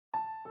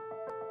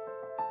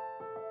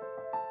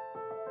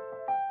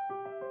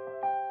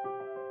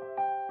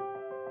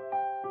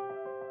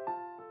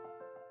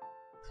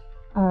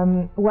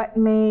What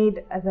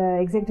made the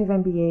Executive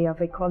MBA of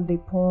École des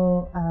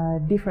Ponts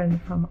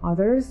different from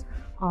others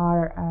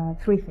are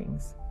three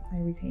things. I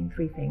retain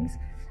three things.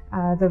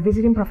 The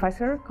visiting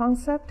professor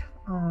concept,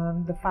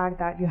 the fact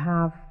that you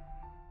have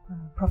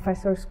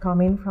professors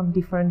coming from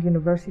different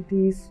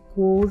universities,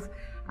 schools,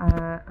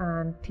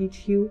 and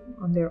teach you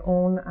on their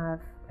own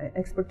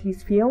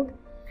expertise field.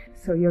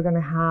 So you're going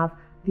to have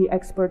the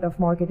expert of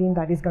marketing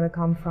that is going to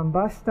come from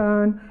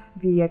Boston,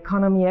 the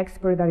economy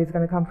expert that is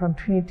going to come from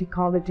Trinity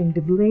College in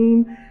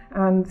Dublin.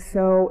 And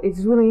so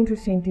it's really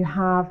interesting to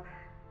have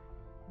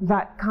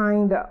that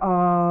kind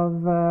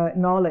of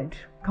knowledge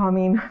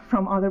coming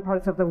from other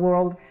parts of the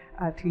world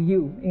to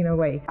you, in a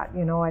way.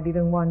 You know, I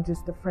didn't want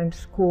just a French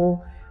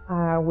school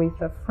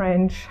with a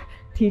French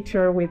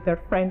teacher with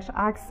their French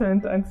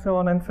accent and so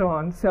on and so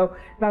on. So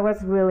that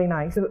was really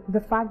nice.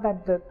 The fact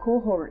that the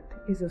cohort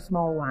is a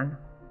small one.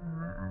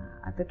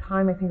 At the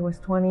time, I think it was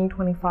 20,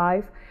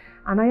 25.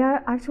 And I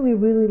actually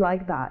really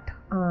like that.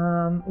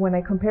 When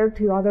I compare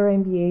to other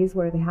MBAs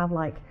where they have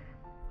like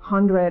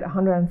 100,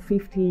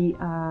 150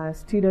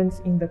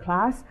 students in the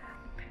class,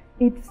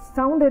 it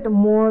sounded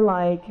more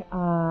like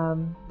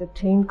the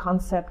chain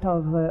concept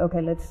of,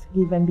 okay, let's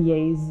give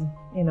MBAs,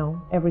 you know,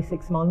 every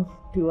 6 months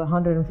to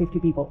 150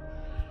 people.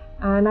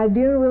 And I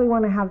didn't really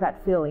want to have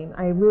that feeling.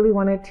 I really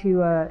wanted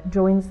to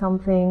join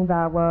something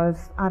that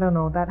was, I don't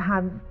know, that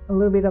had a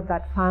little bit of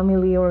that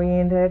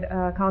family-oriented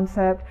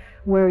concept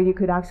where you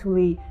could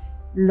actually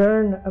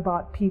learn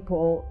about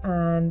people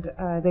and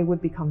they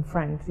would become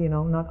friends, you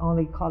know, not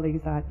only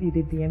colleagues that you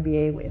did the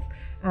MBA with.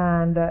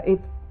 And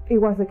it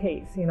was the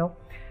case, you know.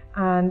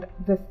 And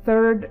the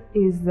third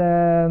is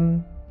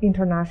the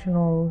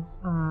international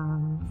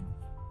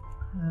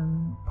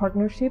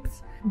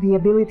partnerships, the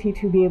ability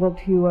to be able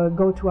to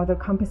go to other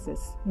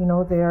campuses. You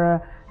know,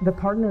 the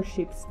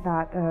partnerships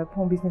that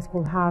Ponts Business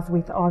School has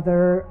with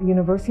other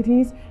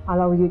universities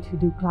allow you to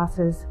do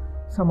classes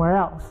somewhere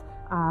else.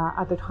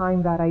 At the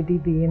time that I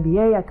did the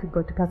MBA, I could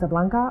go to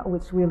Casablanca,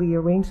 which really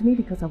arranged me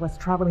because I was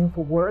traveling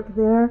for work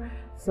there.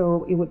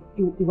 So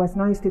it was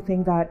nice to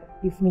think that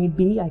if need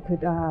be, I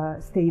could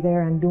stay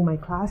there and do my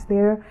class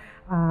there.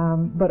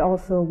 But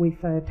also with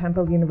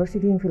Temple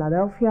University in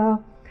Philadelphia.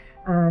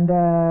 And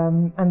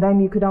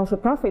then you could also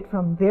profit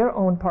from their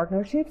own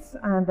partnerships.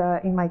 And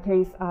in my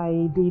case,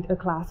 I did a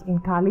class in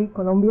Cali,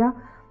 Colombia,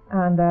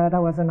 and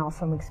that was an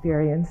awesome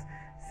experience.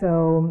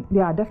 So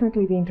yeah,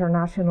 definitely the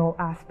international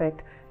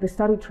aspect. The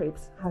study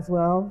trips as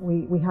well.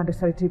 We had a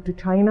study trip to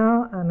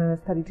China and a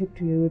study trip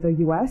to the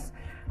US.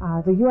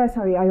 The US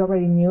I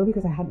already knew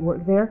because I had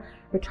worked there,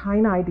 but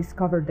China I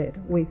discovered it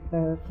with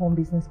the Ponts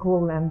Business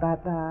School, and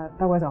that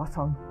was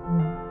awesome.